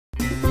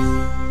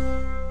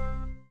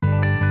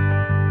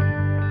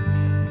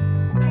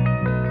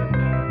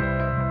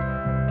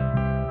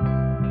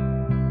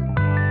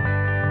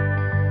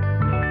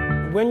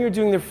When you're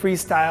doing the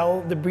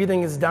freestyle, the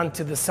breathing is done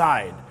to the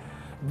side.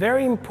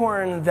 Very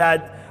important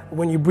that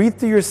when you breathe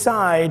to your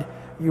side,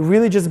 you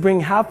really just bring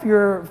half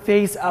your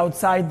face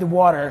outside the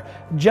water,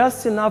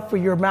 just enough for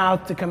your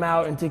mouth to come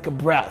out and take a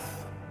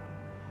breath.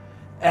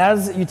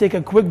 As you take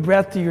a quick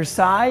breath to your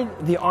side,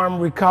 the arm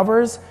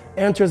recovers,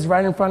 enters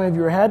right in front of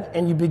your head,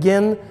 and you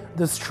begin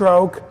the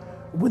stroke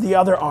with the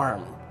other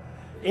arm.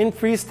 In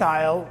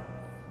freestyle,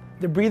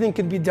 the breathing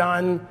can be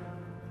done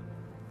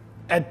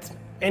at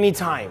any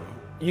time.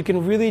 You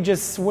can really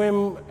just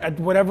swim at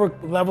whatever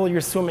level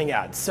you're swimming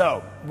at.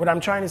 So what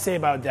I'm trying to say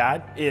about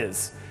that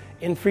is,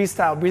 in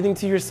freestyle, breathing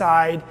to your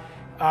side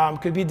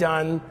could be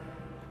done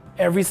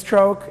every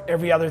stroke,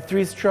 every other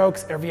 3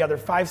 strokes, every other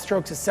 5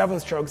 strokes to 7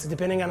 strokes,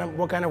 depending on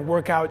what kind of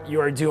workout you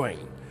are doing.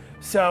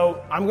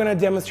 So I'm going to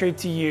demonstrate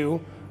to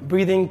you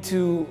breathing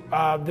to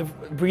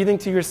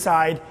your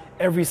side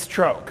every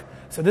stroke.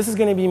 So this is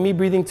going to be me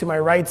breathing to my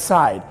right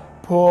side.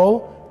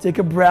 Pull, take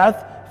a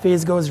breath,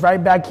 face goes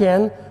right back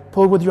in.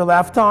 Pull with your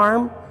left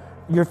arm,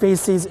 your face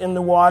stays in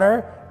the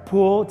water.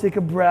 Pull, take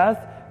a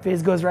breath,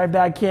 face goes right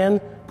back in.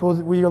 Pull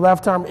with your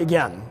left arm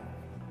again.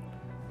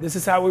 This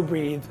is how we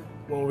breathe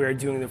when we're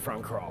doing the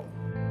front crawl.